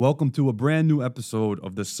Welcome to a brand new episode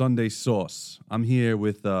of the Sunday Sauce. I'm here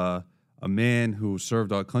with a man who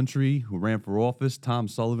served our country, who ran for office, Tom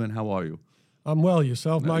Sullivan. How are you? I'm well.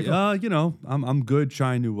 Yourself, Michael? I'm good.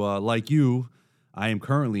 Trying to, like you, I am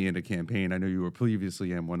currently in a campaign. I know you were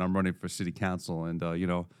previously in when I'm running for city council, and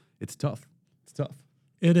it's tough. It's tough.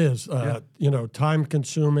 It is. Time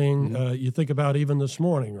consuming. Mm-hmm. You think about even this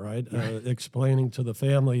morning, right? Explaining to the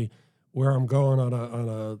family where I'm going on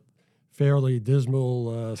a fairly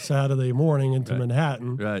dismal Saturday morning into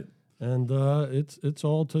Manhattan. Right. And it's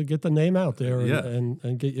all to get the name out there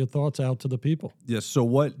and get your thoughts out to the people. Yes.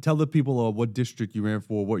 So tell the people what district you ran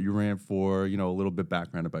for, what you ran for, a little bit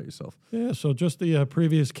background about yourself. Yeah, so just the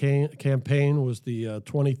previous campaign was the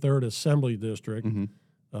 23rd Assembly District,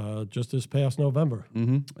 just this past November.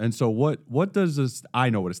 Mm-hmm. And so what does this, I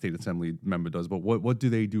know what a state assembly member does, but what do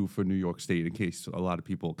they do for New York State in case a lot of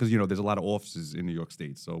people, because, there's a lot of offices in New York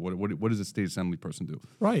State. So what does a state assembly person do?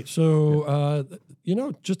 Right. So,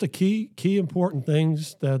 just the key important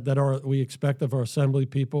things that we expect of our assembly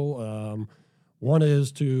people. One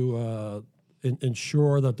is to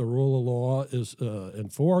ensure that the rule of law is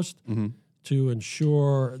enforced, to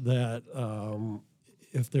ensure that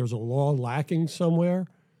if there's a law lacking somewhere,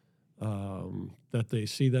 that they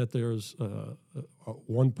see that there's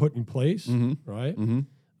one put in place, right?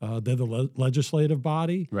 They're the legislative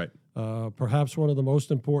body. Right. Perhaps one of the most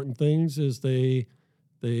important things is they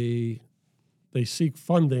seek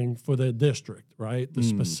funding for their district, right? The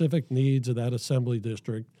specific needs of that assembly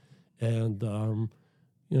district. And,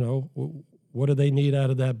 what do they need out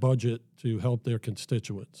of that budget to help their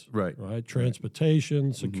constituents? Right.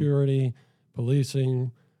 Transportation, security,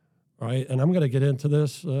 policing, right? And I'm going to get into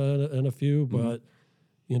this in a few, but,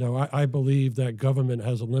 I believe that government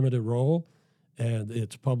has a limited role, and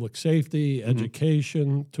it's public safety,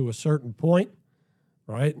 education to a certain point,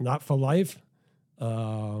 right? Not for life.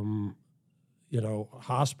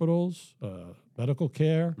 Hospitals, medical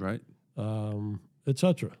care, Right. et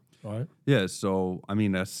cetera, right? Yeah. So,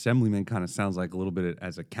 assemblyman kind of sounds like a little bit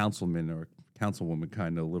as a councilman or councilwoman,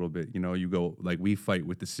 kind of a little bit. You go, like, we fight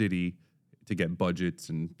with the city to get budgets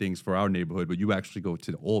and things for our neighborhood, but you actually go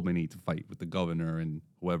to Albany to fight with the governor and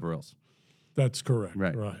whoever else. That's correct.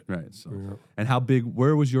 Right. Right. So, and how big?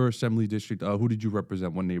 Where was your assembly district? Who did you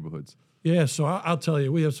represent? What neighborhoods? Yeah. So I'll tell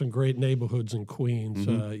you, we have some great neighborhoods in Queens.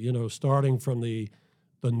 Starting from the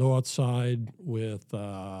north side with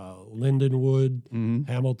Lindenwood,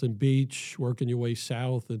 Hamilton Beach, working your way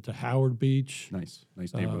south into Howard Beach. Nice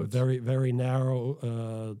neighborhoods. Very, very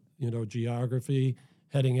narrow, geography.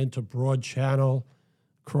 Heading into Broad Channel,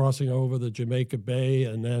 crossing over the Jamaica Bay,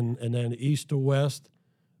 and then east to west,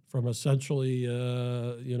 from essentially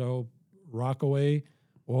Rockaway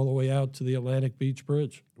all the way out to the Atlantic Beach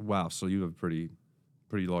Bridge. Wow. So you have a pretty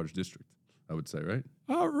large district, I would say, right?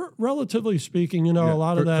 Relatively speaking, a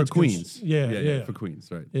lot of that's for Queens. Yeah, for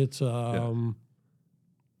Queens, right? It's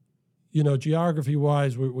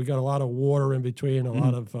geography-wise, we got a lot of water in between, a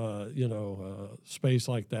lot of space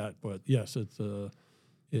like that. But yes,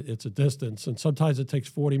 it's a distance, and sometimes it takes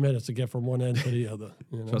 40 minutes to get from one end to the other.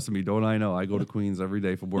 Trust me, don't I know? I go to Queens every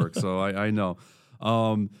day for work, so I know.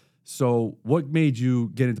 So what made you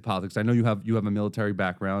get into politics? I know you have a military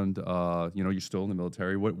background. You're still in the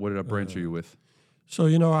military. What branch are you with? So,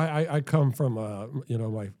 I come from,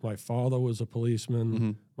 my father was a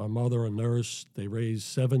policeman, my mother a nurse. They raised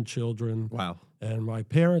 7 children. Wow. And my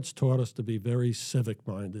parents taught us to be very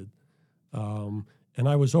civic-minded. And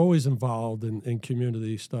I was always involved in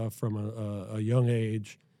community stuff from a young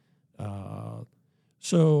age.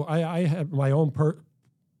 So I had my own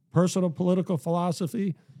personal political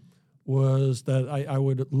philosophy was that I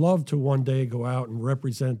would love to one day go out and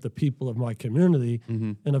represent the people of my community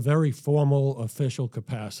in a very formal, official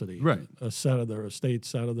capacity. Right. A senator, a state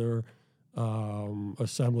senator,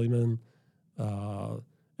 assemblyman,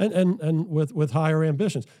 and with higher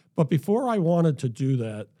ambitions. But before I wanted to do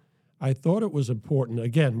that, I thought it was important,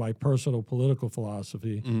 again, my personal political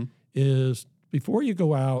philosophy is before you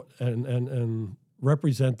go out and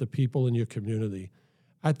represent the people in your community,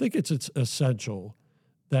 I think it's essential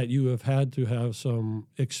that you have had to have some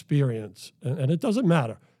experience. And it doesn't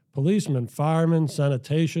matter. Policeman, fireman,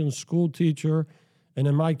 sanitation, school teacher, and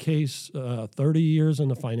in my case, 30 years in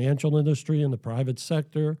the financial industry in the private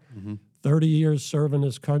sector, 30 years serving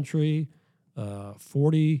this country,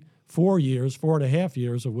 4.5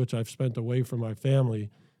 years of which I've spent away from my family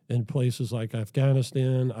in places like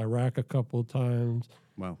Afghanistan, Iraq a couple of times,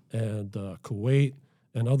 and Kuwait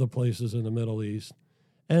and other places in the Middle East.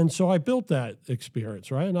 And so I built that experience,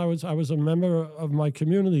 right? And I was a member of my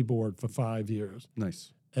community board for 5 years.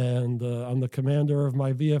 Nice. And I'm the commander of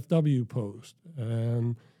my VFW post.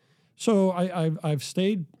 And So I've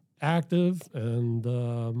stayed active, and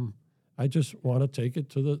I just want to take it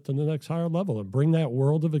to the next higher level and bring that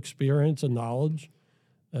world of experience and knowledge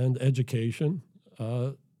and education,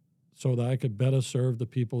 so that I could better serve the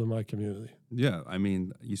people in my community. Yeah, I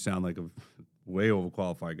mean, you sound like a way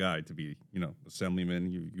overqualified guy to be, assemblyman.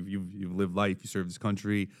 You've lived life. You served this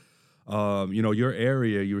country. Your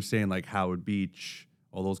area. You were saying like Howard Beach,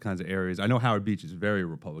 all those kinds of areas. I know Howard Beach is a very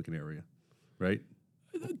Republican area, right?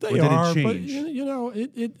 They are, but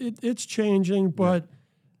it's changing. But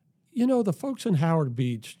the folks in Howard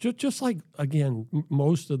Beach, just like again,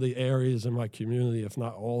 most of the areas in my community, if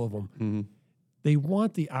not all of them, they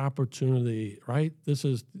want the opportunity. Right, this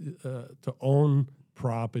is to own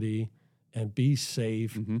property and be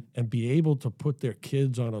safe and be able to put their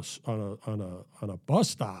kids on a bus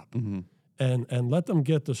stop and let them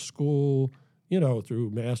get to school,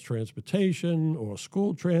 through mass transportation or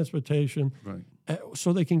school transportation, right?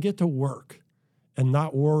 So they can get to work and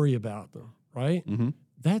not worry about them, right?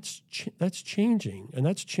 That's changing, and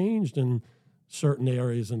that's changed in certain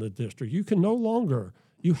areas in the district. You can no longer,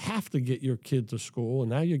 you have to get your kid to school, and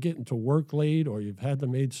now you're getting to work late, or you've had to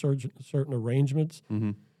make certain arrangements.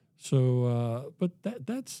 So, but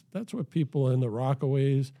that's what people in the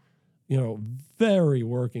Rockaways, very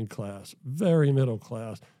working class, very middle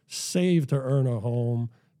class, save to earn a home,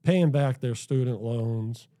 paying back their student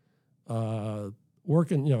loans,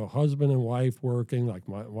 working, husband and wife working, like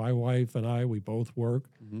my wife and I, we both work.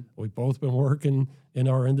 We've both been working in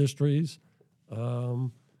our industries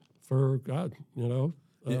for, God,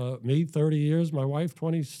 me 30 years, my wife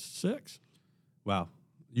 26. Wow.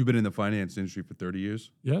 You've been in the finance industry for 30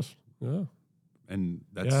 years? Yes, yeah. And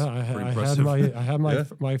that's pretty I impressive. had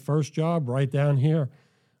my first job right down here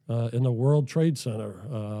in the World Trade Center.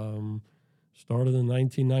 Started in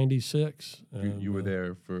 1996. You were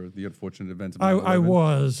there for the unfortunate events of I 9/11?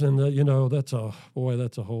 was, and that's a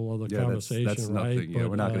whole other conversation, that's right? nothing. Yeah,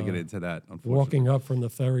 we're not going to get into that, unfortunately. Walking up from the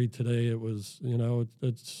ferry today, it was,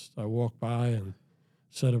 I walked by and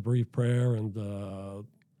said a brief prayer, and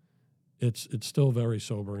it's still very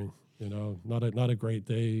sobering. Not a great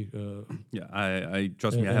day. Yeah, I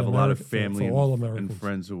trust me. I have a lot of family and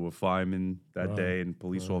friends who were firemen that day and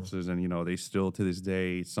police officers, and they still to this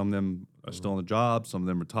day. Some of them are still on the job, some of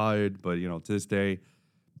them retired, but to this day,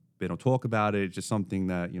 they don't talk about it. It's just something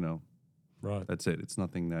that right. That's it. It's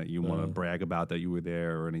nothing that you want to brag about that you were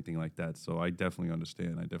there or anything like that. So I definitely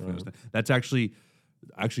understand. Understand. That's actually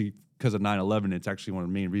because of 9/11. It's actually one of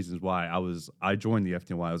the main reasons why I joined the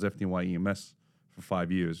FDNY. I was FDNY EMS for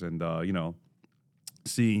 5 years, and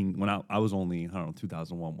seeing when I was only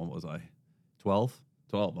 2001. What was I? 12.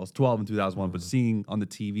 I was 12 in 2001. But seeing on the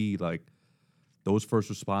TV like those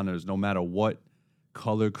first responders, no matter what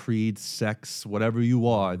color, creed, sex, whatever you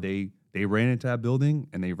are, they ran into that building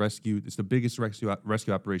and they rescued. It's the biggest rescue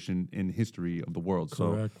operation in history of the world.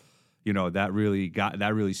 Correct. So that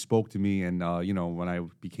really spoke to me. And when I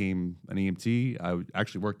became an EMT, I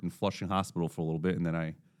actually worked in Flushing Hospital for a little bit, and then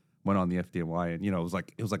I went on the FDNY, and it was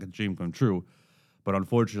like a dream come true. But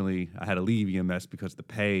unfortunately, I had to leave EMS because the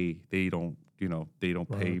pay, they don't pay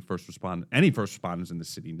any first responders in the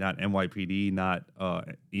city, not NYPD, not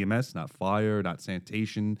EMS, not fire, not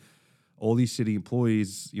sanitation. All these city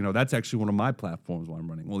employees, that's actually one of my platforms while I'm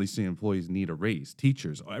running. All these city employees need a raise.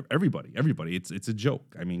 Teachers, everybody. It's a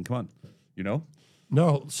joke. I mean, come on,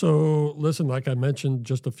 No, so listen, like I mentioned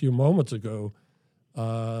just a few moments ago,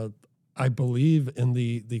 I believe in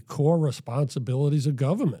the core responsibilities of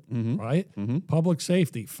government, right? Public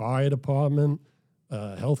safety, fire department,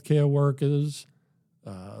 healthcare workers,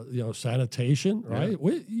 sanitation, right?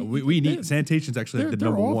 Yeah. We need sanitation's actually the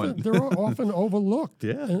number one. They're often overlooked.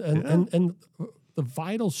 And the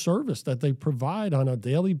vital service that they provide on a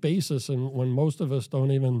daily basis, and when most of us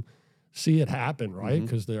don't even see it happen, right?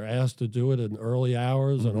 Because they're asked to do it in early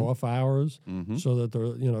hours and off hours, so that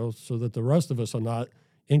the rest of us are not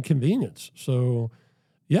inconvenienced. So,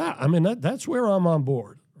 yeah, I mean that's where I'm on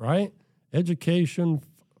board, right? Education,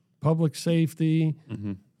 public safety,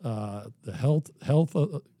 the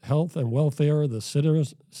health and welfare of the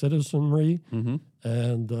citizenry, and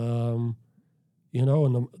and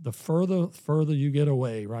the further you get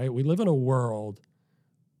away, right? We live in a world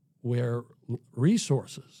where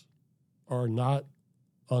resources are not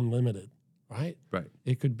unlimited, right? Right.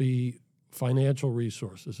 It could be financial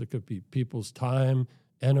resources. It could be people's time,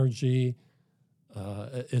 energy,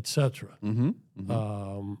 etc.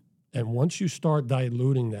 And once you start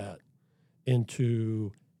diluting that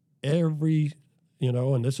into every,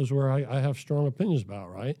 and this is where I have strong opinions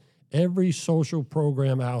about, right? Every social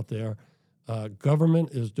program out there,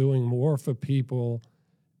 government is doing more for people.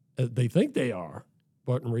 They think they are,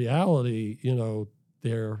 But in reality,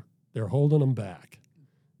 they're holding them back.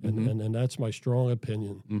 And that's my strong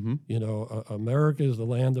opinion. America is the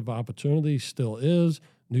land of opportunity, still is.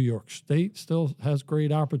 New York State still has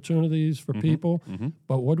great opportunities for people.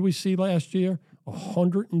 But what did we see last year?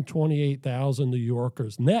 128,000 New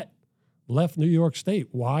Yorkers net left New York State.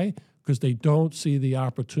 Why? Because they don't see the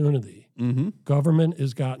opportunity. Government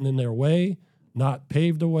has gotten in their way, not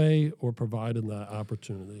paved the way or provided that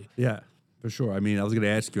opportunity. Yeah, for sure. I mean, I was going to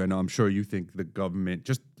ask you, I'm sure you think the government,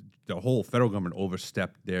 just the whole federal government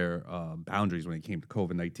overstepped their boundaries when it came to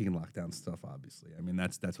COVID-19 lockdown stuff, obviously. I mean,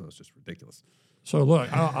 that's what was just ridiculous. So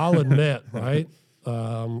look, I'll admit, right?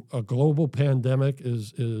 A global pandemic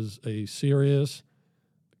is a serious,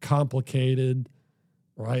 complicated,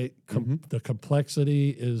 right? The complexity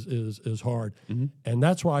is hard. And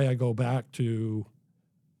that's why I go back to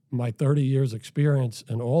my 30 years experience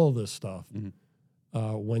in all of this stuff.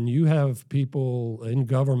 When you have people in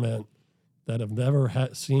government that have never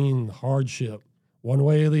seen hardship one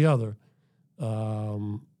way or the other,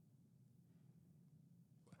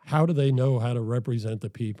 how do they know how to represent the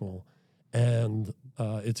people? And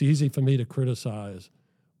it's easy for me to criticize,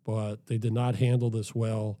 but they did not handle this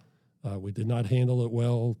well. We did not handle it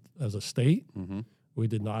well as a state. We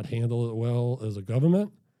did not handle it well as a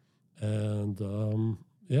government. And,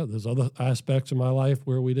 there's other aspects of my life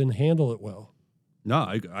where we didn't handle it well. No,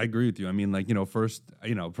 I agree with you. I mean, first,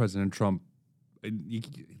 President Trump,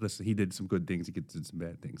 listen, he did some good things. He did some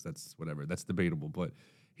bad things. That's whatever. That's debatable. But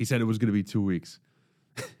he said it was going to be 2 weeks.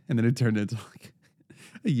 And then it turned into like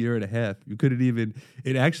a year and a half. You couldn't even,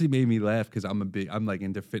 it actually made me laugh because I'm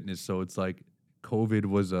into fitness. So it's like COVID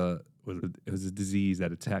was a disease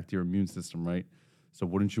that attacked your immune system, right? So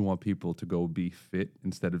wouldn't you want people to go be fit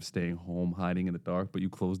instead of staying home hiding in the dark? But you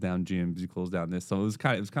close down gyms, you close down this. So it was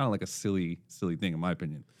kind of like a silly thing in my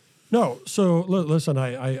opinion. No, so listen,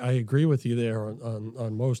 I agree with you there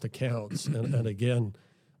on most accounts, and again,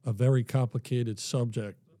 a very complicated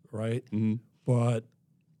subject, right? But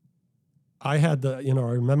I had I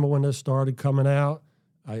remember when this started coming out,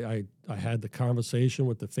 I had the conversation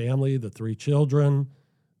with the family, the 3 children.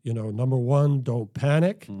 Number one, don't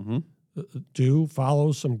panic. Do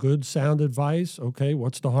follow some good sound advice. Okay,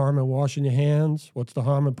 what's the harm in washing your hands? What's the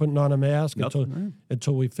harm in putting on a mask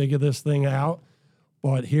until we figure this thing out?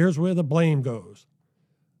 But here's where the blame goes.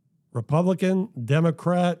 Republican,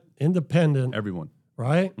 Democrat, Independent. Everyone.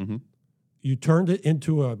 Right? You turned it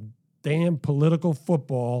into a damn political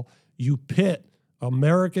football. You pit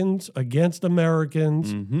Americans against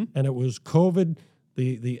Americans, and it was COVID,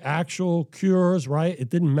 the actual cures, right? It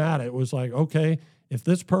didn't matter. It was like, okay, if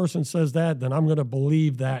this person says that, then I'm going to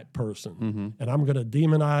believe that person, and I'm going to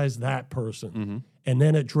demonize that person. And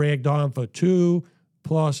then it dragged on for 2+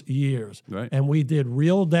 years. Right. And we did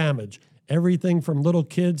real damage. Everything from little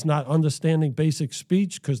kids not understanding basic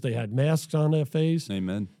speech because they had masks on their face.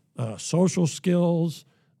 Amen. Social skills,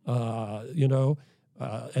 and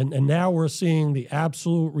now we're seeing the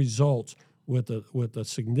absolute results with a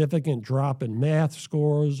significant drop in math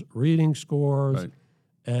scores, reading scores, right.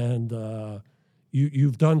 And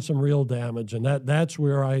you've done some real damage, and that's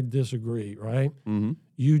where I disagree. Right?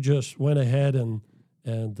 You just went ahead and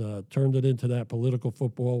turned it into that political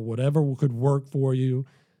football, whatever could work for you,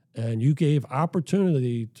 and you gave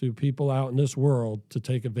opportunity to people out in this world to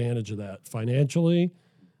take advantage of that financially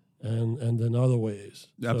and in other ways.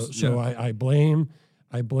 So I blame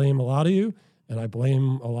a lot of you, and I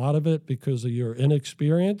blame a lot of it because of your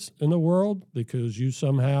inexperience in the world, because you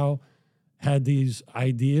somehow had these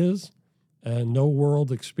ideas and no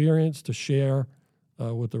world experience to share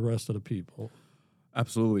with the rest of the people.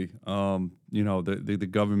 Absolutely. The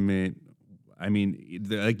government, I mean,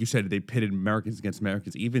 like you said, they pitted Americans against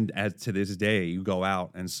Americans. Even as to this day, you go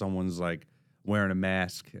out and someone's like wearing a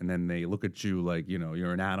mask, and then they look at you like,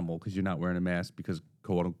 you're an animal because you're not wearing a mask because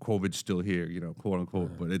COVID's still here, quote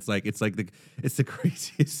unquote. But it's the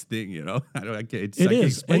craziest thing, I can't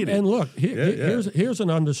explain it. And look, here's an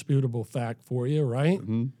undisputable fact for you, right?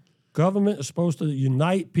 Government is supposed to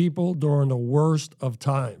unite people during the worst of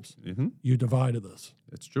times. You divided us.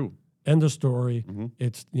 It's true. End of story.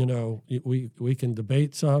 It's, we can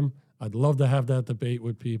debate some. I'd love to have that debate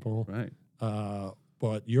with people. Right.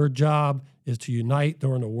 But your job is to unite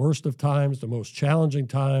during the worst of times, the most challenging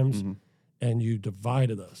times, and you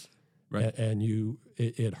divided us. Right. And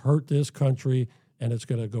it hurt this country, and it's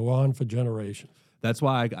going to go on for generations. That's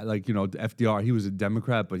why FDR, he was a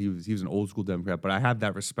Democrat, but he was an old school Democrat. But I have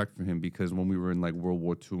that respect for him because when we were in like World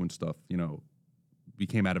War II and stuff, we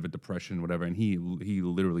came out of a depression, whatever, and he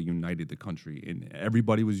literally united the country, and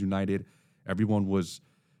everybody was united. Everyone was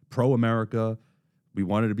pro-America, We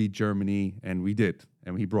wanted to be Germany, and we did.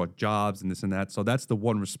 And he brought jobs and this and that. So that's the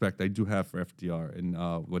one respect I do have for FDR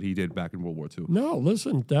and what he did back in World War II. No,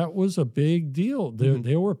 listen, that was a big deal.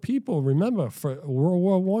 There were people, remember, for World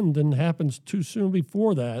War I didn't happen too soon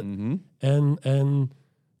before that. And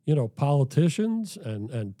you know, politicians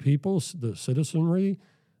and people, the citizenry,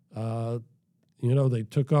 you know, they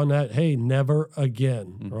took on that, hey, never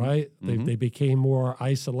again, right? They became more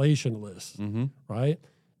isolationist, right?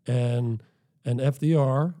 And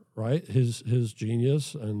FDR, right, his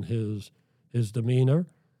genius and his demeanor,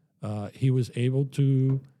 he was able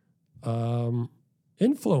to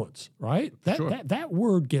influence, right? That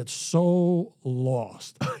word gets so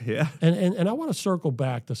lost. Yeah. And I want to circle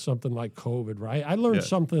back to something like COVID, right? I learned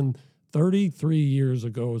something 33 years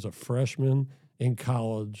ago as a freshman in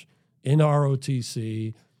college in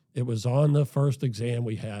ROTC. It was on the first exam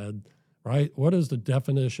we had, right? What is the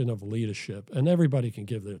definition of leadership? And everybody can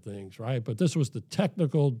give their things, right? But this was the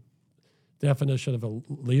technical definition of a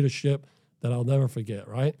leadership that I'll never forget,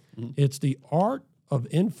 right? It's the art of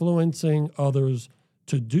influencing others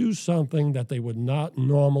to do something that they would not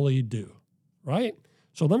normally do, right?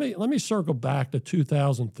 So let me circle back to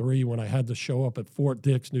 2003 when I had to show up at Fort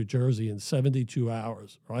Dix, New Jersey in 72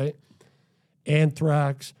 hours, right?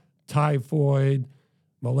 Anthrax, typhoid,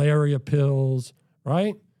 malaria pills,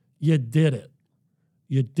 right? You did it.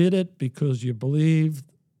 You did it because you believed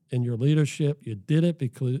in your leadership. You did it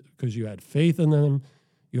because you had faith in them.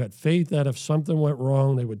 You had faith that if something went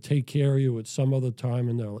wrong, they would take care of you at some other time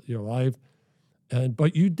in your life.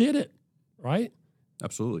 But you did it, right?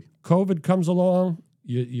 Absolutely. COVID comes along,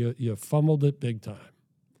 you fumbled it big time.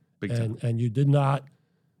 Big time. And you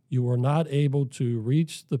were not able to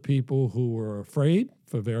reach the people who were afraid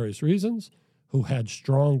for various reasons, who had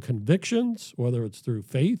strong convictions, whether it's through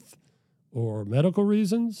faith or medical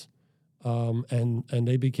reasons, and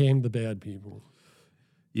they became the bad people.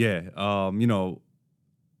 Yeah. You know,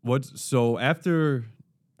 so after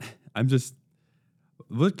I was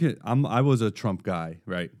a Trump guy,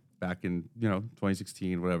 right? Back in,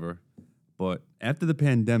 2016, whatever. But after the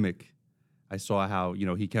pandemic, I saw how,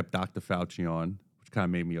 he kept Dr. Fauci on, which kind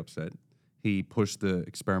of made me upset. He pushed the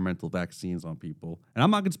experimental vaccines on people. And I'm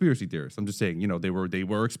not a conspiracy theorist. I'm just saying, they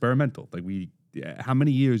were experimental. Like how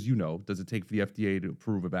many years, does it take for the FDA to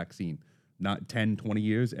approve a vaccine? Not 10, 20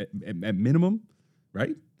 years at minimum,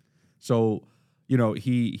 right? So,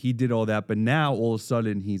 he did all that, but now all of a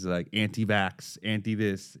sudden he's like anti-vax,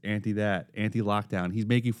 anti-this, anti-that, anti-lockdown. He's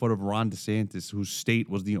making fun of Ron DeSantis, whose state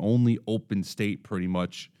was the only open state pretty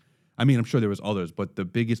much. I mean, I'm sure there was others, but the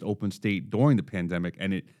biggest open state during the pandemic,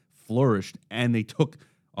 and it flourished, and they took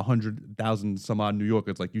 100,000 some odd New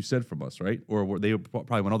Yorkers, like you said, from us, right? Or they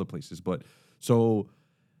probably went other places. But so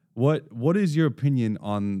what is your opinion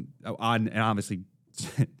on and obviously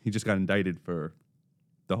he just got indicted for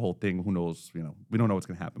the whole thing. Who knows? We don't know what's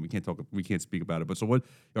going to happen. We can't speak about it. But so what?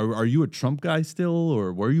 Are you a Trump guy still,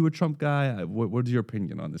 or were you a Trump guy? What is your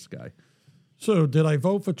opinion on this guy? So did I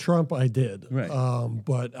vote for Trump? I did. Right.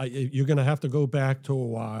 But you're going to have to go back to a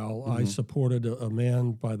while. I supported a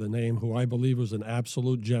man by the name who I believe was an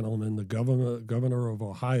absolute gentleman, the governor of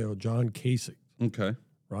Ohio, John Kasich. Okay.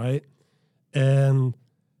 Right. And,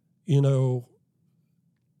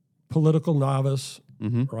 political novice.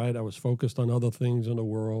 Right, I was focused on other things in the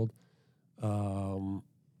world,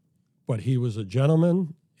 but he was a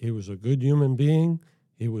gentleman. He was a good human being.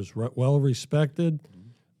 He was well respected.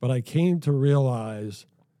 But I came to realize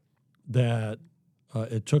that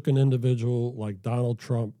it took an individual like Donald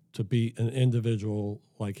Trump to beat an individual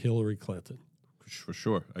like Hillary Clinton. For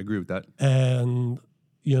sure, I agree with that. And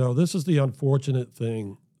this is the unfortunate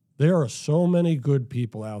thing. There are so many good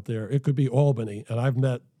people out there. It could be Albany, and I've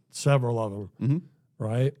met several of them.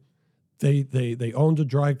 Right, they owned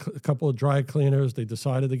a couple of dry cleaners. They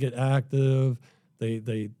decided to get active.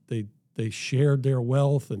 They shared their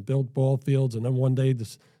wealth and built ball fields. And then one day,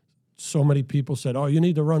 so many people said, "Oh, you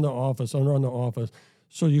need to run the office. Run the office."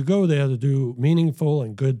 So you go there to do meaningful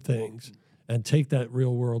and good things and take that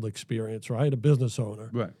real world experience. Right, a business owner.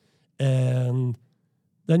 Right, and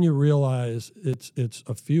then you realize it's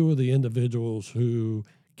a few of the individuals who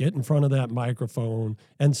get in front of that microphone,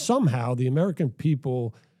 and somehow the American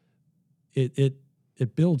people, it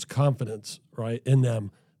builds confidence, right, in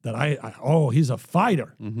them that he's a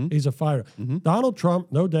fighter. He's a fighter. Donald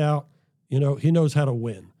Trump, no doubt, he knows how to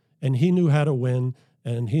win, and he knew how to win,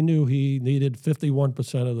 and he knew he needed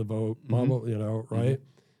 51% of the vote, right,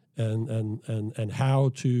 and how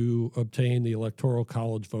to obtain the Electoral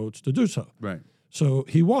College votes to do so. Right. So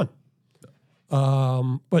he won,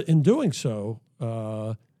 but in doing so.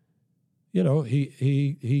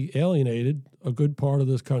 He alienated a good part of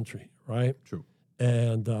this country, right? True.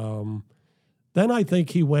 And then I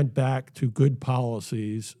think he went back to good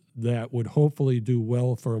policies that would hopefully do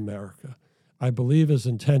well for America. I believe his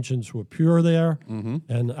intentions were pure there,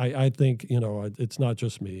 and I think it's not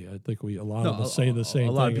just me. I think a lot of us say the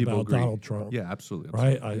same thing about Donald Trump. Yeah, absolutely.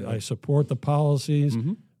 Right? I support the policies.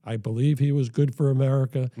 I believe he was good for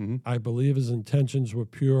America. I believe his intentions were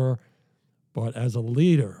pure, but as a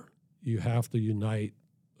leader, you have to unite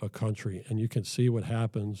a country, and you can see what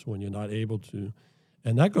happens when you're not able to.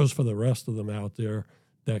 And that goes for the rest of them out there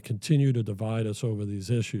that continue to divide us over these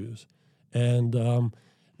issues. And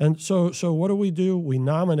so what do? We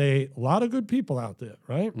nominate a lot of good people out there,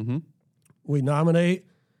 right? We nominate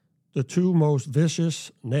the two most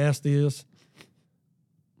vicious, nastiest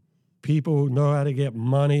people who know how to get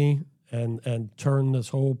money and turn this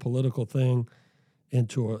whole political thing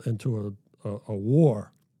into a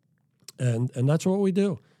war. And that's what we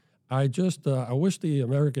do. I wish the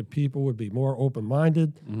American people would be more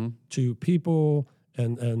open-minded to people,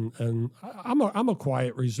 and I'm a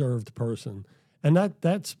quiet, reserved person, and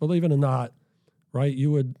that's, believe it or not, right?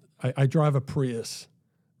 I drive a Prius,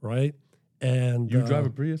 right? And you drive a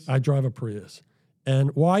Prius? I drive a Prius,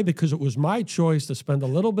 and why? Because it was my choice to spend a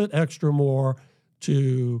little bit extra more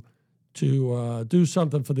to do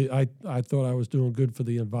something for I thought I was doing good for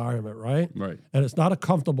the environment, right? Right. And it's not a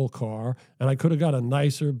comfortable car, and I could have got a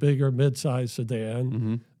nicer, bigger, mid-sized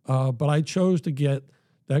sedan, but I chose to get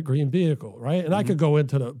that green vehicle, right? And I could go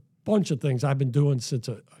into the bunch of things I've been doing since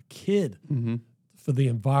a kid for the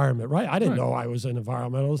environment, right? I didn't know I was an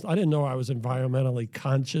environmentalist. I didn't know I was environmentally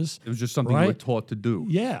conscious. It was just something you were taught to do.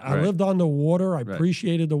 Yeah, I lived on the water. I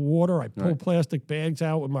appreciated the water. I pulled plastic bags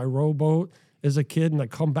out with my rowboat as a kid, and I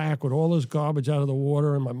come back with all this garbage out of the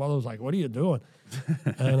water, and my mother was like, "What are you doing?"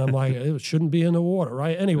 And I'm like, "It shouldn't be in the water,"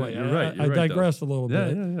 right? Anyway, I digressed a little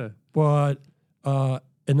bit. Yeah. But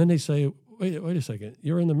and then they say, wait a second,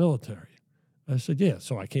 you're in the military. I said, yeah,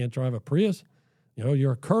 so I can't drive a Prius?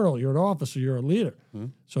 You're a colonel, you're an officer, you're a leader.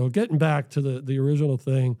 So getting back to the original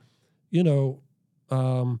thing,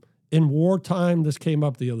 in wartime, this came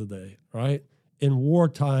up the other day, right? In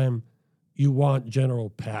wartime, you want General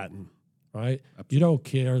Patton, right? Absolutely. You don't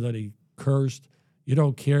care that he cursed. You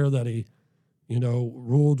don't care that he,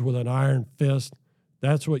 ruled with an iron fist.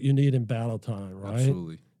 That's what you need in battle time, right?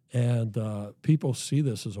 Absolutely. And people see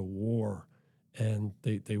this as a war, and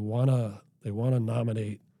they wanna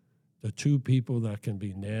nominate the two people that can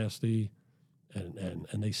be nasty, and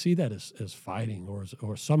they see that as fighting,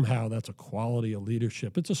 or somehow that's a quality of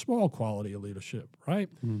leadership. It's a small quality of leadership, right?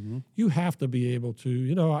 You have to be able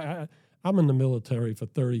to, I'm in the military for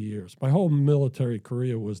 30 years. My whole military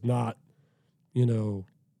career was not,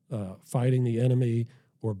 fighting the enemy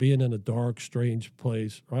or being in a dark, strange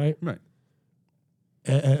place, right? Right.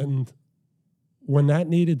 And when that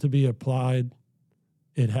needed to be applied,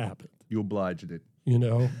 it happened. You obliged it.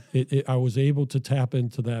 I was able to tap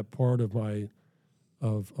into that part of my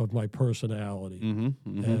personality,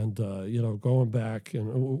 and going back,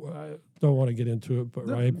 and I don't want to get into it,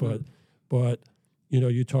 but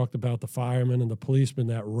you talked about the firemen and the policemen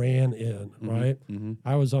that ran in, right?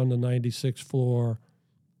 I was on the 96th floor.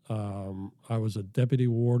 I was a deputy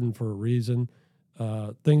warden for a reason.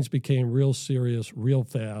 Things became real serious, real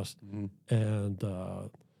fast, and I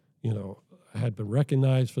had been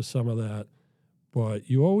recognized for some of that. But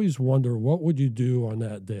you always wonder, what would you do on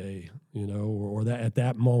that day, or that at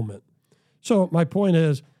that moment? So my point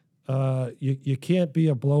is, you can't be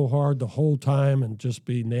a blowhard the whole time and just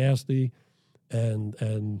be nasty, and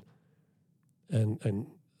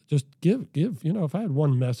just give. If I had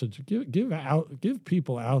one message, give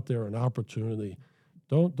people out there an opportunity.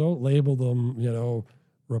 Don't label them,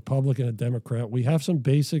 Republican and Democrat. We have some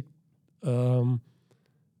basic,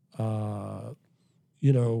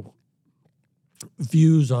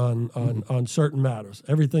 views on certain matters,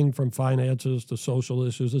 everything from finances to social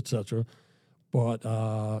issues, etc. But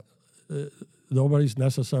nobody's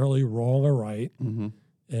necessarily wrong or right,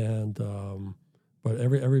 and but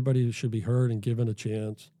everybody should be heard and given a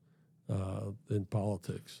chance in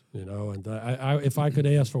politics, And if I could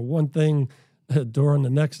ask for one thing during the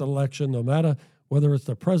next election, no matter whether it's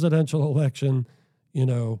the presidential election,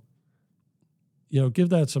 give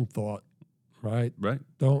that some thought, right? Right.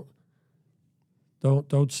 Don't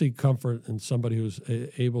seek comfort in somebody who's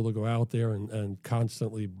able to go out there and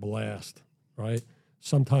constantly blast, right?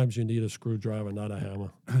 Sometimes you need a screwdriver, not a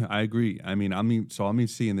hammer. I agree. I'm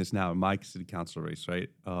seeing this now in my city council race, right?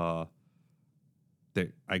 I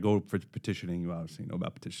go for petitioning. You obviously know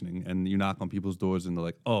about petitioning, and you knock on people's doors, and they're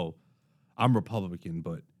like, "Oh, I'm Republican,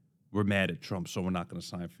 but we're mad at Trump, so we're not going to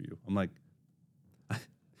sign for you." I'm like,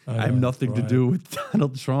 I have nothing to right. do with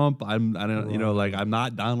Donald Trump. I don't, Right. I'm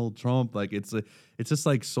not Donald Trump. Like it's just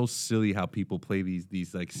like so silly how people play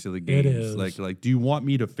these like silly It games. is. Like, do you want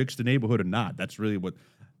me to fix the neighborhood or not? That's really what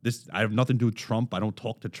this. I have nothing to do with Trump. I don't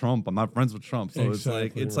talk to Trump. I'm not friends with Trump. So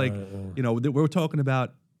Exactly it's like right. we're talking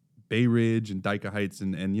about Bay Ridge and Dyker Heights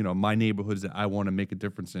and my neighborhoods that I want to make a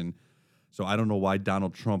difference in. So I don't know why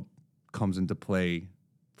Donald Trump comes into play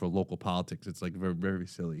for local politics. It's like very, very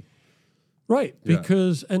silly. Right, Yeah.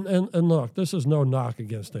 because and look, this is no knock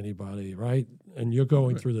against anybody, right? And you're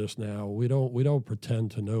going through this now. We don't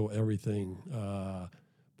pretend to know everything,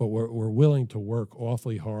 but we're willing to work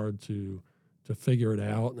awfully hard to figure it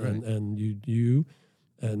out. Right. And you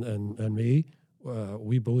and me,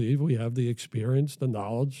 we believe we have the experience, the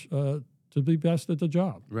knowledge to be best at the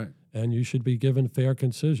job. Right. And you should be given fair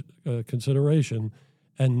consideration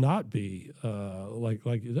and not be like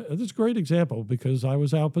this is a great example because I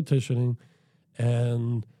was out petitioning.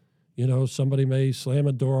 And, somebody may slam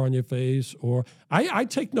a door on your face, or I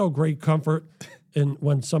take no great comfort in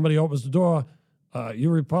when somebody opens the door. You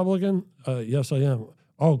Republican? Yes, I am.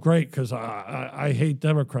 Oh, great, because I hate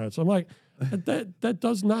Democrats. I'm like, that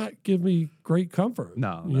does not give me great comfort.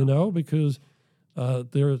 No. Because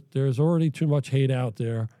there's already too much hate out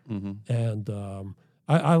there, and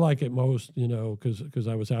I like it most, because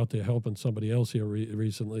I was out there helping somebody else here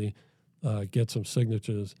recently get some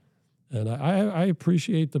signatures. And I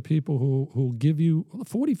appreciate the people who give you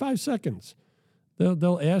 45 seconds.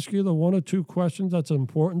 They'll ask you the one or two questions that's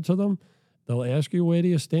important to them. They'll ask you where do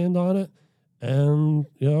you stand on it. And,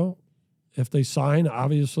 if they sign,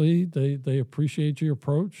 obviously, they appreciate your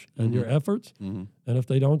approach and your efforts. And if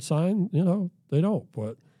they don't sign, they don't.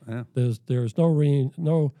 But there's no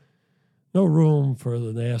room for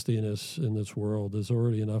the nastiness in this world. There's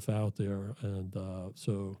already enough out there. And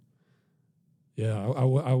so... Yeah,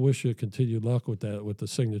 I wish you continued luck with that, with the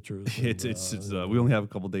signatures. We only have a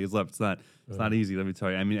couple days left. It's not easy. Let me tell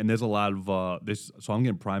you. I mean, and there's a lot of this. So I'm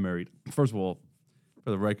getting primaried. First of all, for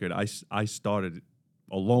the record, I started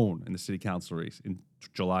alone in the city council race in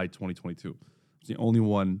July 2022. I was the only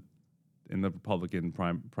one in the Republican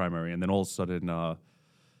primary, and then all of a sudden,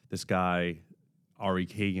 this guy Ari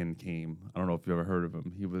Kagan came. I don't know if you ever heard of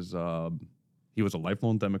him. He was a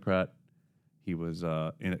lifelong Democrat. He was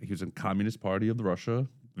in Communist Party of Russia,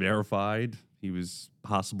 verified. He was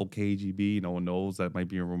possible KGB. No one knows. That might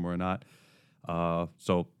be a rumor or not.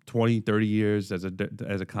 So 20, 30 years as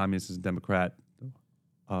a communist, as a Democrat,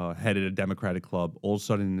 headed a Democratic club. All of a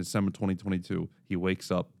sudden in December 2022, he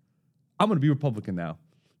wakes up. I'm going to be Republican now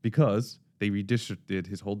because they redistricted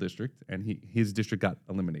his whole district and his district got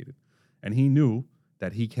eliminated. And he knew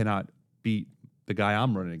that he cannot beat the guy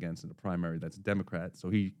I'm running against in the primary that's a Democrat.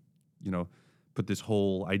 So he, put this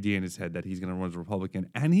whole idea in his head that he's going to run as a Republican,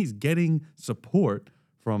 and he's getting support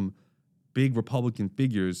from big Republican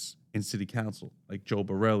figures in city council, like Joe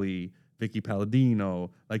Borelli, Vicky Palladino.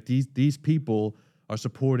 Like these people are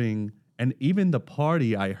supporting, and even the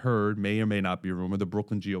party I heard may or may not be a rumor, the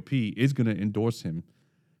Brooklyn GOP is going to endorse him.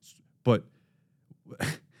 But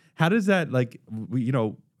how does that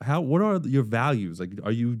what are your values? Like,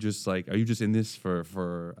 are you just in this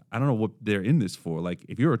for I don't know what they're in this for. Like,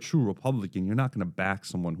 if you're a true Republican, you're not going to back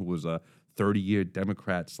someone who was a 30-year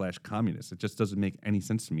Democrat / communist. It just doesn't make any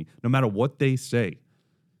sense to me. No matter what they say,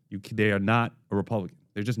 they are not a Republican.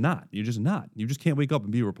 They're just not. You're just not. You just can't wake up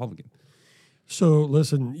and be a Republican. So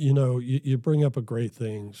listen, you bring up a great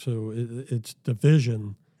thing. So it's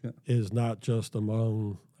division is not just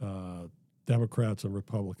among Democrats and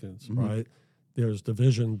Republicans, right? There's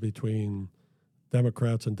division between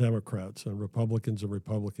Democrats and Republicans and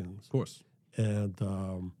Republicans. Of course. And,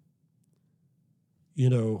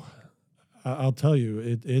 I'll tell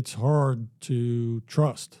you, it's hard to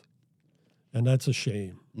trust. And that's a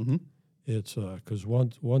shame. It's because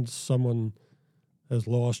once someone has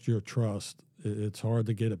lost your trust, it's hard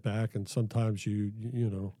to get it back. And sometimes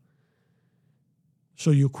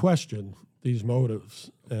so you question these motives,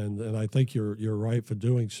 and I think you're right for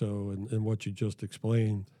doing so in what you just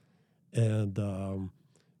explained. And,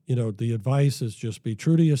 the advice is just be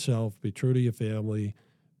true to yourself, be true to your family,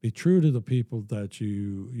 be true to the people that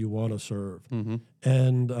you want to serve.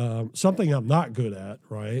 And something I'm not good at,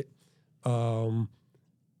 right,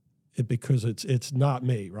 because it's not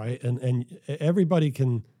me, right? And everybody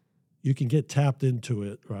you can get tapped into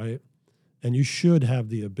it, right? And you should have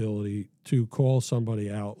the ability to call somebody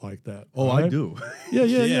out like that. Oh, right? I do.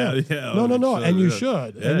 Yeah. No. And you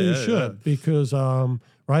should. Because,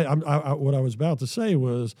 right, what I was about to say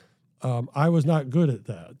was I was not good at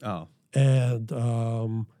that. Oh. And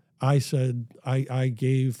I said I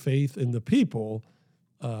gave faith in the people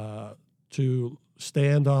to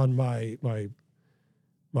stand on my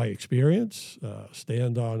experience,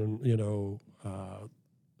 stand on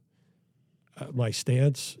my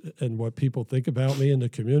stance and what people think about me in the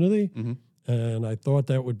community. Mm-hmm. And I thought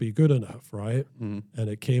that would be good enough, right? Mm-hmm. And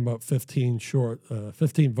it came up 15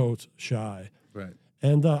 votes shy. Right.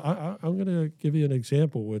 And I'm going to give you an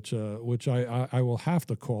example, which I will have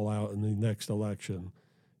to call out in the next election.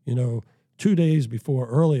 2 days before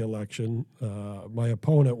early election, my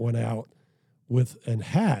opponent went out and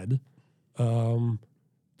had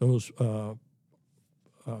those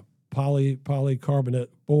polycarbonate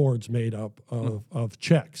boards made up of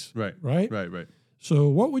checks. Right. Right? Right. Right. So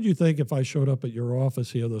what would you think if I showed up at your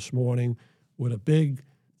office here this morning with a big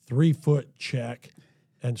 3-foot check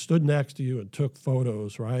and stood next to you and took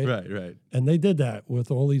photos, right? Right. And they did that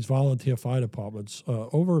with all these volunteer fire departments,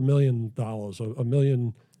 over $1 million, $1.25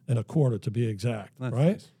 million to be exact, That's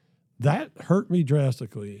right? nice. That hurt me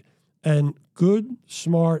drastically. And good,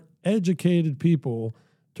 smart, educated people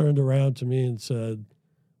turned around to me and said,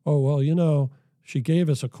 oh, well, she gave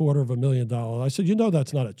us $250,000. I said,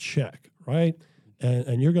 that's not a check, right?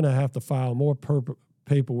 And you're going to have to file more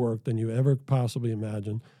paperwork than you ever possibly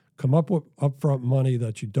imagined. Come up with upfront money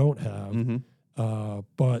that you don't have, Mm-hmm.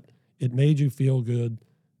 but it made you feel good,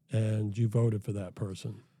 and you voted for that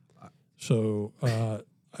person. So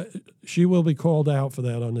she will be called out for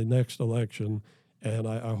that on the next election, and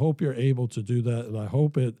I hope you're able to do that, and I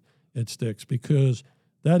hope it sticks, because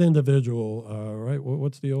that individual, right?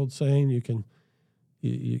 What's the old saying?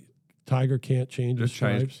 Tiger can't change his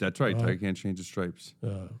stripes. That's right. Tiger can't change his stripes.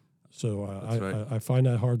 I find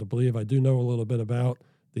that hard to believe. I do know a little bit about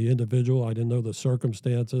the individual. I didn't know the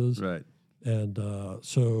circumstances. Right. And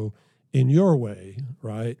so in your way,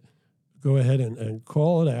 right, go ahead and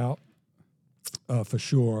call it out for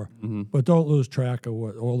sure, Mm-hmm. but don't lose track of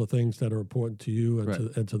all the things that are important to you and,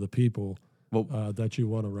 Right. to the people that you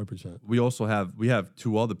want to represent. We also have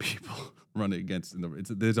two other people running against.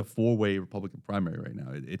 There's a 4-way Republican primary right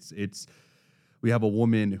now. We have a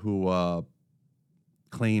woman who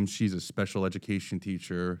claims she's a special education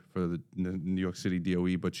teacher for the New York City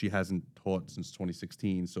DOE, but she hasn't taught since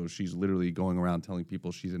 2016. So she's literally going around telling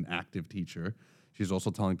people she's an active teacher. She's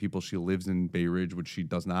also telling people she lives in Bay Ridge, which she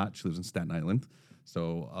does not. She lives in Staten Island.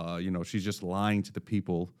 So, she's just lying to the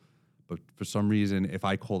people. But for some reason, if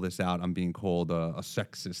I call this out, I'm being called a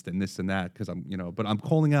sexist and this and that because but I'm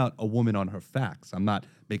calling out a woman on her facts. I'm not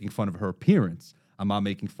making fun of her appearance. I'm not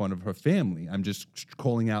making fun of her family. I'm just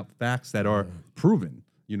calling out facts that are proven,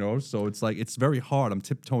 So it's like, it's very hard. I'm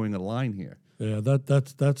tiptoeing a line here. Yeah,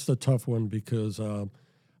 that's the tough one, because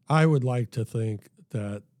I would like to think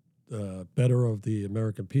that better of the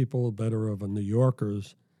American people, better of the New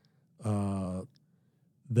Yorkers,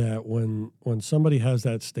 that when somebody has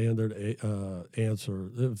that standard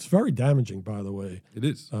answer, it's very damaging, by the way. It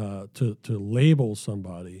is. To label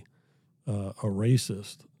somebody a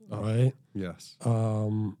racist, right? Yes.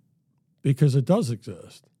 Because it does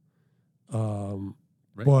exist. Right.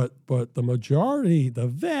 But the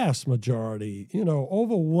vast majority,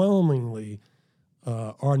 overwhelmingly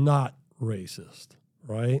are not racist,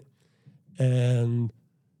 right? And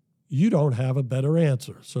you don't have a better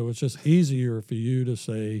answer. So it's just easier for you to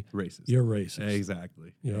say Racist. You're racist.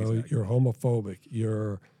 Exactly. You're homophobic.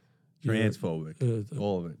 You're transphobic.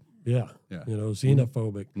 All of it. Yeah. Yeah.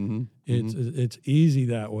 Xenophobic. Mm-hmm. It's easy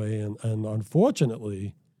that way, and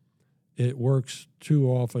unfortunately, it works too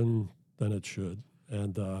often than it should.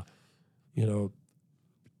 And I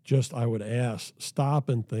would ask, stop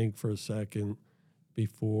and think for a second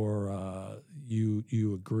before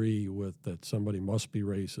you agree with that somebody must be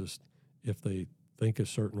racist if they think a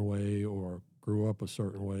certain way or grew up a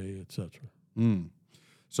certain way, etc.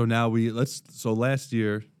 So now last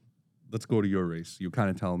year, let's go to your race. You kind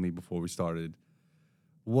of telling me before we started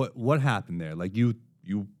what happened there. Like you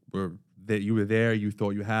were there, you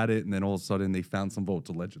thought you had it, and then all of a sudden they found some votes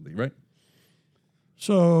allegedly, right?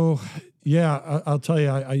 So, yeah, I'll tell you,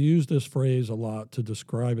 I use this phrase a lot to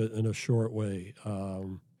describe it in a short way.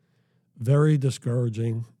 Very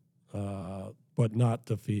discouraging, but not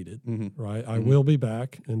defeated, right? I will be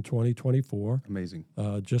back in 2024. Amazing.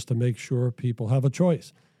 Just to make sure people have a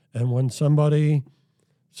choice. And when somebody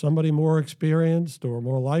more experienced or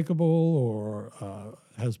more likable or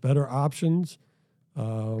has better options,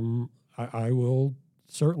 I will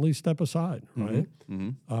certainly step aside, right?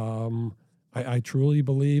 Mm-hmm. I truly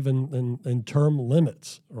believe in term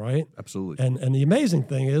limits, right? Absolutely. And the amazing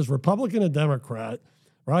thing is, Republican and Democrat,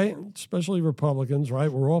 right, especially Republicans,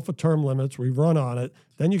 right, we're all for term limits. We run on it.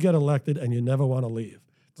 Then you get elected and you never want to leave,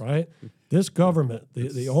 right? This government,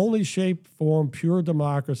 the only shape, form, pure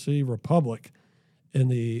democracy, republic, in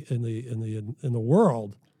the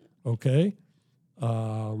world, okay,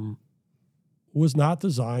 was not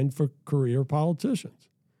designed for career politicians,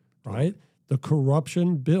 right? The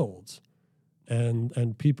corruption builds,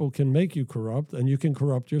 and people can make you corrupt, and you can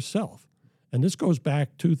corrupt yourself. And this goes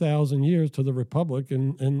back 2,000 years to the Republic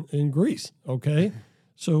in Greece, okay?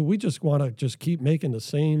 So we just want to just keep making the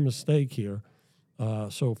same mistake here.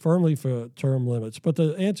 So firmly for term limits. But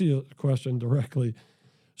to answer your question directly,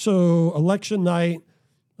 so election night,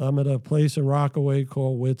 I'm at a place in Rockaway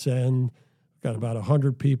called Wits End. Got about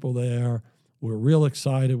 100 people there. We're real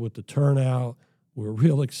excited with the turnout. We're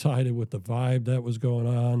real excited with the vibe that was going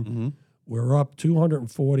on. Mm-hmm. We're up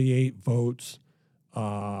 248 votes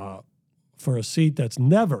for a seat that's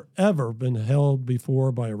never, ever been held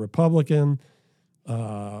before by a Republican.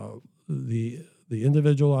 The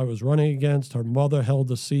individual I was running against, her mother held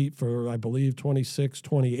the seat for, I believe, 26,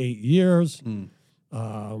 28 years.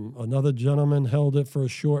 Another gentleman held it for a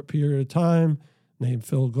short period of time named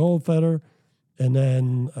Phil Goldfeder. And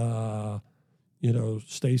then,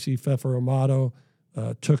 Stacey Pfeffer Amato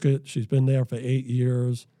took it. She's been there for 8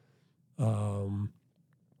 years. You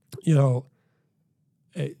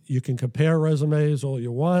can compare resumes all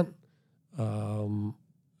you want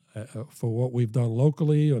for what we've done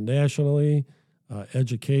locally or nationally,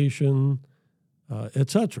 education,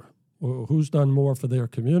 etc. Who's done more for their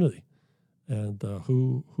community, and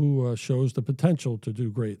who shows the potential to do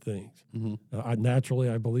great things. Mm-hmm. Naturally,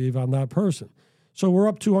 I believe I'm that person. So we're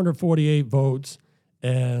up 248 votes,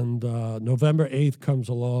 and November 8th comes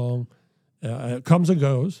along. It comes and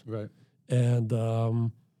goes. Right. And,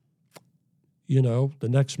 the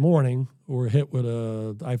next morning, we're hit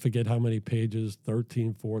with I forget how many pages,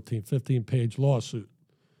 13, 14, 15-page lawsuit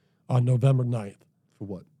on November 9th. For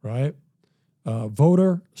what? Right?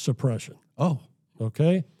 Voter suppression. Oh.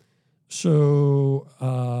 Okay? So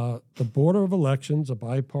the Board of Elections, a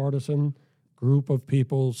bipartisan group of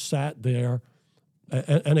people, sat there.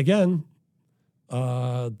 And again,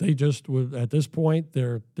 they just would, at this point,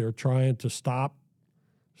 they're trying to stop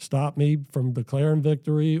me from declaring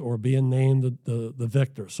victory or being named the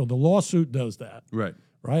victor. So the lawsuit does that. Right.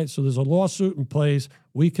 Right? So there's a lawsuit in place.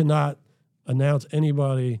 We cannot announce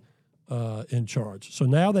anybody in charge. So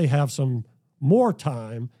now they have some more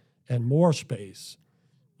time and more space,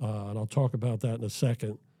 and I'll talk about that in a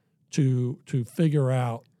second, to figure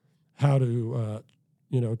out how to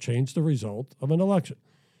change the result of an election.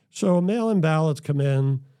 So mail-in ballots come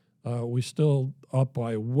in. We still up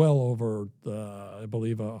by well over, I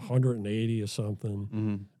believe, 180 or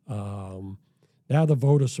something. Mm-hmm. Now the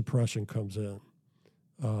voter suppression comes in.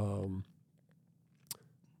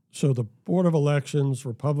 So the Board of Elections,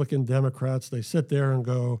 Republican, Democrats, they sit there and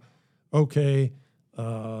go, okay.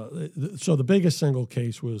 So the biggest single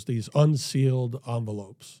case was these unsealed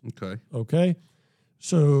envelopes. Okay.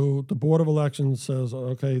 So the Board of Elections says,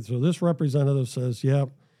 okay, so this representative says, yep,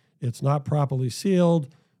 it's not properly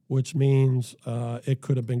sealed, which means it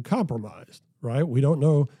could have been compromised, right? We don't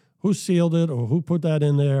know who sealed it or who put that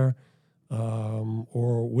in there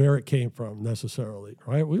or where it came from necessarily,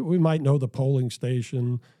 right? We might know the polling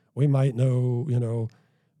station. We might know,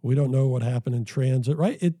 we don't know what happened in transit,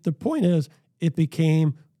 right? The point is it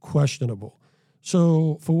became questionable.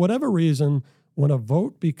 So for whatever reason, when a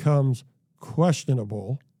vote becomes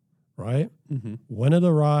questionable, right? Mm-hmm. When it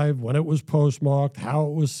arrived, when it was postmarked, how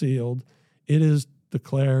it was sealed, it is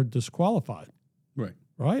declared disqualified. Right.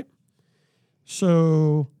 Right?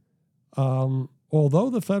 So although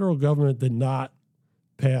the federal government did not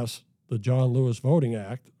pass the John Lewis Voting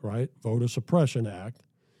Act, right, Voter Suppression Act,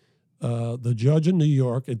 the judge in New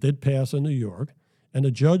York, it did pass in New York, and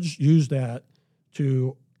the judge used that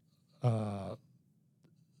to,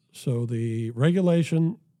 so the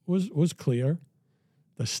regulation was clear,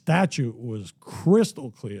 the statute was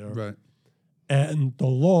crystal clear, right, and the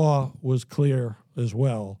law was clear as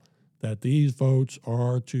well that these votes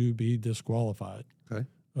are to be disqualified.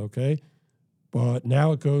 Okay? But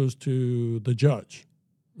now it goes to the judge,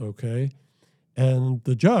 okay? And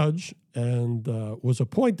the judge was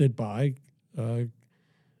appointed by,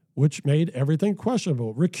 which made everything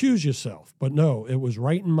questionable. Recuse yourself. But no, it was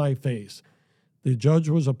right in my face. The judge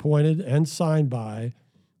was appointed and signed by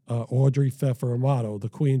Audrey Pfeffer Amato, the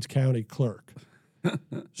Queens County clerk.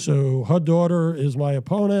 So her daughter is my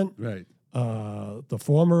opponent. Right. The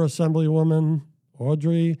former assemblywoman,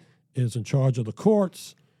 Audrey, is in charge of the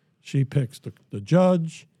courts. She picks the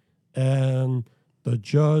judge, and the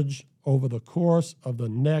judge, over the course of the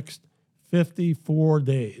next 54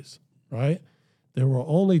 days, right? There were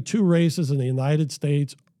only 2 races in the United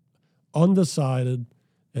States undecided,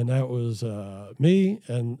 and that was me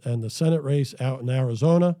and the Senate race out in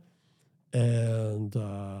Arizona. And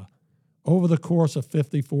over the course of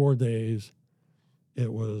 54 days,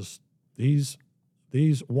 it was these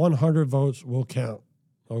 100 votes will count,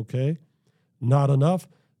 okay? Not enough.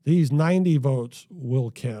 These 90 votes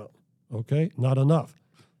will count, okay? Not enough.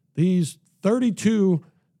 These 32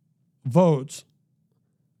 votes,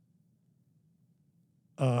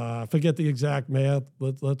 I forget the exact math,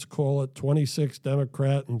 let's call it 26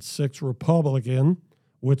 Democrat and 6 Republican,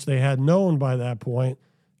 which they had known by that point,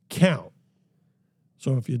 count.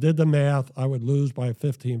 So if you did the math, I would lose by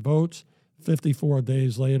 15 votes. 54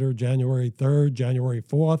 days later, January 3rd, January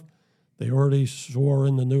 4th, they already swore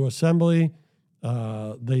in the new assembly.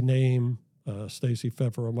 They name Stacey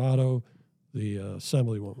Pfeffer Amato the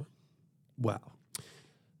assemblywoman. Wow.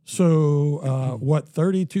 So what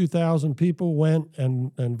 32,000 people went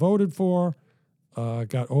and voted for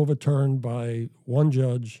got overturned by one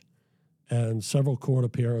judge and several court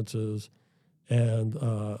appearances. And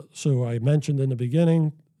so I mentioned in the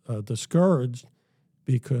beginning, discouraged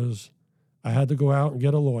because I had to go out and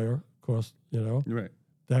get a lawyer. Of course, Right.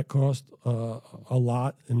 that cost a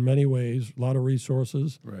lot in many ways, a lot of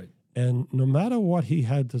resources. Right. And no matter what he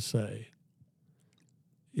had to say,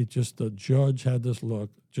 the judge had this look,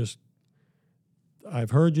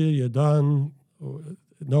 I've heard you, you're done.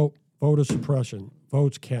 Nope, voter suppression,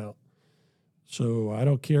 votes count. So I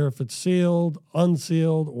don't care if it's sealed,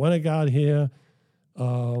 unsealed, when it got here.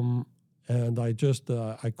 And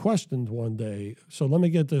I questioned one day. So let me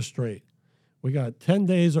get this straight. We got 10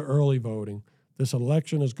 days of early voting. This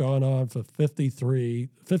election has gone on for 52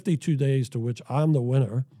 days, to which I'm the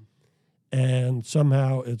winner. And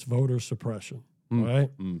somehow it's voter suppression,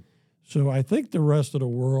 right? Mm. So I think the rest of the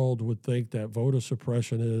world would think that voter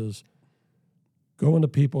suppression is going to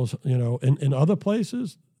people's, in other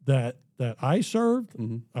places that I served,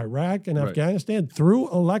 Iraq and Afghanistan,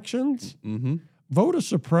 through elections. Mm-hmm. Voter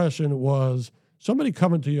suppression was somebody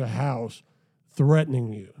coming to your house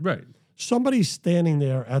threatening you. Right. Somebody standing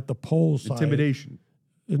there at the poll site. Intimidation.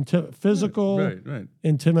 Physical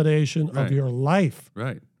intimidation of your life.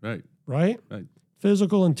 Right.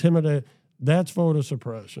 Physical intimidation. That's voter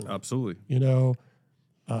suppression. Absolutely.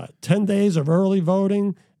 10 days of early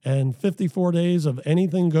voting and 54 days of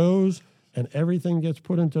anything goes and everything gets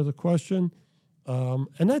put into the question.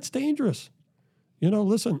 And that's dangerous.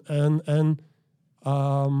 Listen, and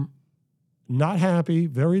not happy,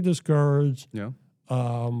 very discouraged. Yeah.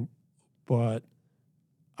 But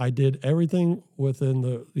I did everything within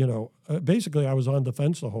the, basically I was on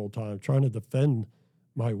defense the whole time, trying to defend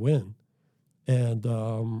my win. And,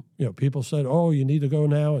 people said, oh, you need to go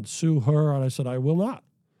now and sue her. And I said, I will not.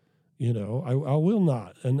 I will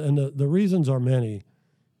not. And the reasons are many.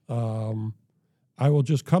 I will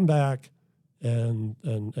just come back and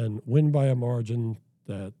win by a margin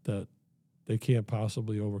that they can't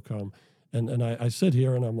possibly overcome. And I sit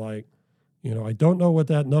here and I'm like, I don't know what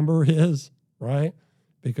that number is, right?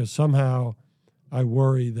 Because somehow I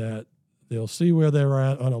worry that they'll see where they're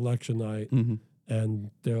at on election night, and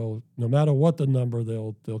they'll, no matter what the number,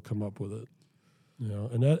 they'll come up with it.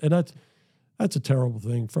 And that's a terrible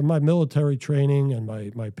thing. From my military training and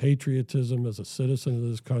my patriotism as a citizen of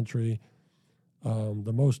this country,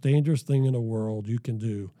 the most dangerous thing in the world you can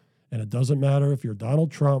do, and it doesn't matter if you're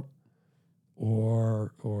Donald Trump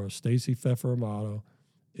or Stacey Pfeffer Amato,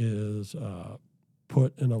 is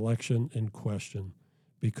put an election in question,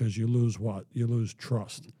 because you lose what? You lose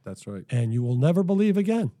trust. That's right. And you will never believe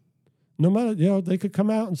again. No matter, they could come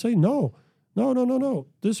out and say, no.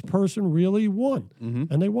 This person really won.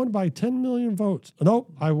 And they won by 10 million votes.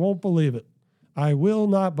 Nope, I won't believe it. I will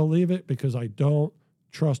not believe it because I don't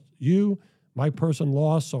trust you. My person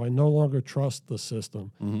lost, so I no longer trust the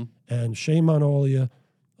system. And shame on all of you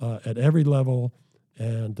at every level.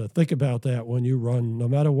 And think about that when you run, no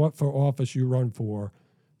matter what for office you run for.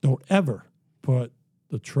 Don't ever put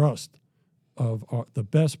the trust of the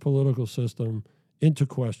best political system into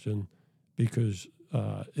question, because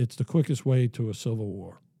it's the quickest way to a civil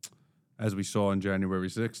war. As we saw on January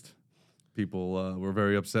 6th, people were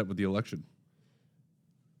very upset with the election.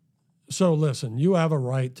 So listen, you have a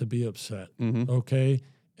right to be upset, okay?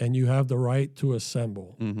 And you have the right to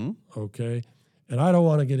assemble, okay? And I don't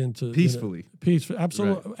want to get into peacefully. Peacefully,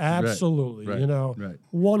 absolutely, absolutely. Right.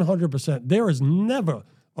 100%. There is never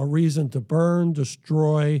a reason to burn,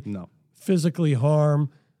 destroy, physically harm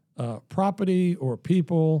property or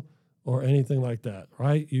people or anything like that.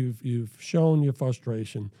 Right? You've shown your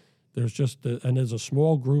frustration. There's there's a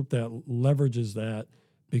small group that leverages that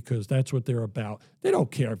because that's what they're about. They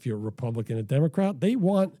don't care if you're a Republican or Democrat. They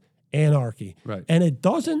want anarchy. Right. And it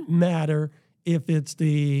doesn't matter if it's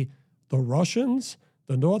the Russians,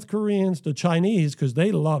 The North Koreans, the Chinese, because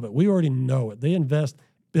they love it. We already know it. They invest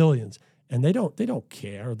billions, and they don't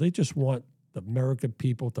care. They just want the American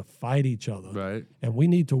people to fight each other. Right. And we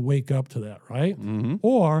need to wake up to that, right? Mm-hmm.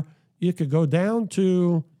 Or you could go down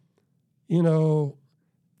to, the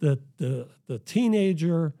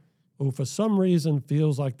teenager who for some reason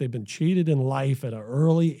feels like they've been cheated in life at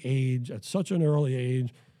such an early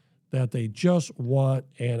age, that they just want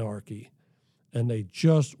anarchy and they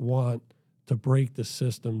just want to break the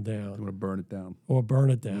system down. You want to burn it down. Or burn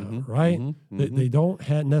it down, right? They don't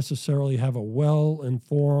necessarily have a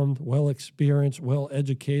well-informed, well-experienced,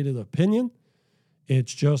 well-educated opinion.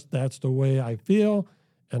 It's just that's the way I feel,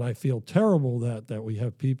 and I feel terrible that we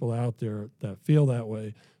have people out there that feel that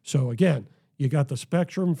way. So again, you got the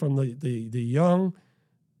spectrum from the young,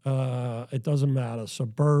 it doesn't matter,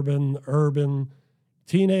 suburban, urban,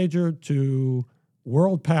 teenager to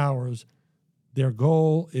world powers. Their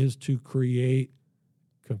goal is to create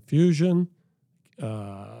confusion,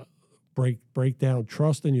 break down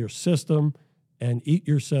trust in your system, and eat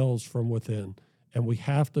yourselves from within. And we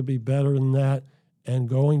have to be better than that. And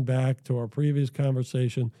going back to our previous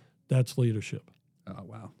conversation, that's leadership. Oh,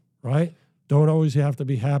 wow. Right? Don't always have to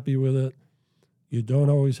be happy with it. You don't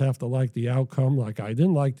always have to like the outcome. Like I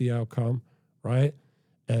didn't like the outcome, right?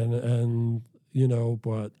 And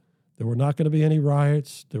but there were not going to be any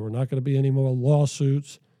riots. There were not going to be any more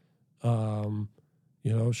lawsuits.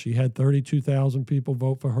 She had 32,000 people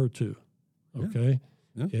vote for her too. Okay?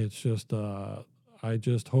 Yeah. It's just, I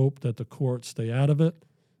just hope that the courts stay out of it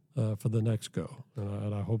for the next go.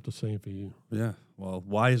 And I hope the same for you. Yeah. Well,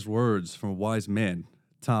 wise words from a wise man.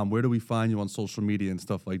 Tom, where do we find you on social media and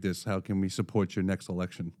stuff like this? How can we support your next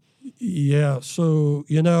election? Yeah. So,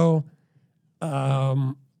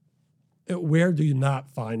 where do you not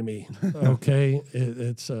find me? Okay.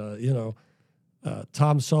 It's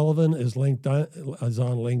Tom Sullivan is on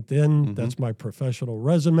LinkedIn. Mm-hmm. That's my professional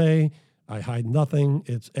resume. I hide nothing.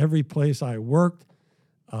 It's every place I worked.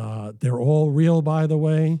 They're all real, by the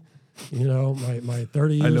way. My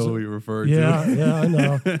 30 years. I know who you're referring to. Yeah, I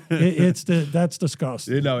know. That's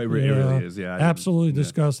disgusting. It really is. Yeah, absolutely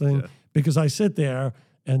disgusting. Yeah. Because I sit there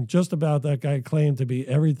and just about that guy claimed to be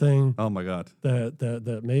everything. Oh my God.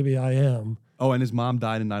 That maybe I am. Oh, and his mom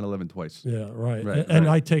died in 9/11 twice. Yeah, right. And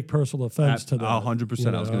I take personal offense to that.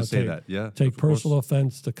 100%. I was going to say that. Yeah. Take personal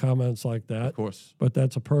offense to comments like that. Of course. But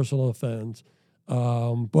that's a personal offense.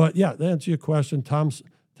 But yeah, to answer your question, Thomas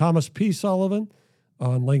P. Sullivan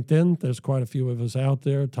on LinkedIn. There's quite a few of us out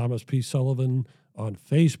there. Thomas P. Sullivan on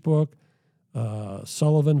Facebook.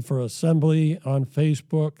 Sullivan for Assembly on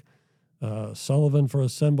Facebook. Sullivan for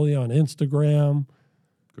Assembly on Instagram.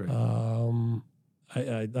 Great.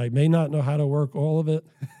 I may not know how to work all of it,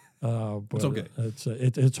 but it's okay.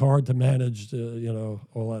 It's hard to manage,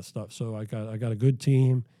 all that stuff. So I got a good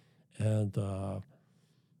team, and I'll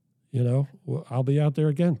be out there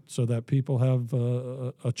again so that people have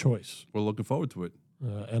a choice. We're looking forward to it,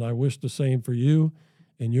 and I wish the same for you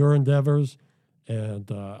in your endeavors.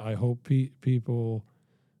 And I hope people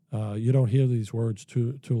you don't hear these words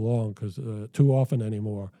too long because too often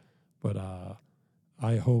anymore. But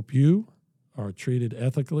I hope you are treated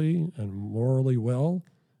ethically and morally well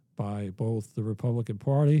by both the Republican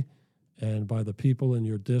Party and by the people in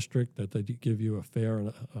your district, that they give you a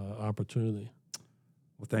fair opportunity.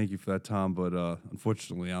 Well, thank you for that, Tom. But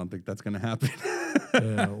unfortunately, I don't think that's going to happen.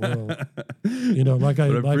 Yeah, well,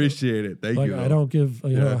 I appreciate it. Thank you. I don't give,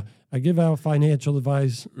 I give out financial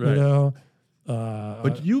advice, right.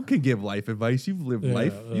 But you can give life advice. You've lived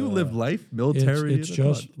life. You lived life, military. It's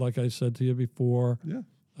just like I said to you before.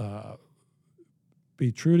 Yeah.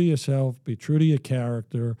 Be true to yourself. Be true to your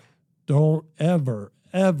character. Don't ever,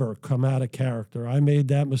 ever come out of character. I made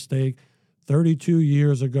that mistake 32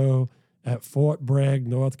 years ago at Fort Bragg,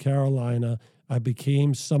 North Carolina. I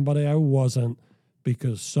became somebody I wasn't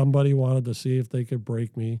because somebody wanted to see if they could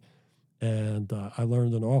break me. And I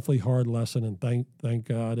learned an awfully hard lesson, and thank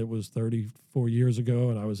God it was 34 years ago,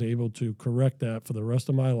 and I was able to correct that for the rest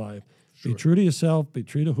of my life. Sure. Be true to yourself. Be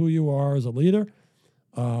true to who you are as a leader.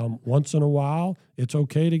 Once in a while, it's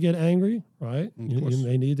okay to get angry, right? You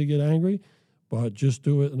may need to get angry, but just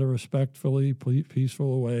do it in a respectfully,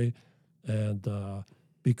 peaceful way, and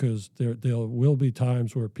because there will be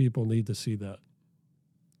times where people need to see that.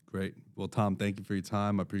 Great. Well, Tom, thank you for your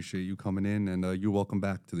time. I appreciate you coming in, and you're welcome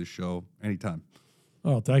back to the show anytime.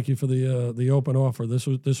 Oh, thank you for the open offer. This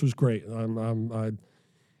was great. I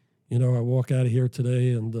walk out of here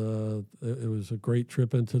today, and it was a great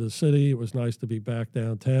trip into the city. It was nice to be back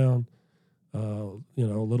downtown. A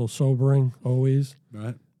little sobering always.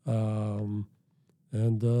 Right. And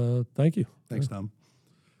thank you. Thanks, Tom.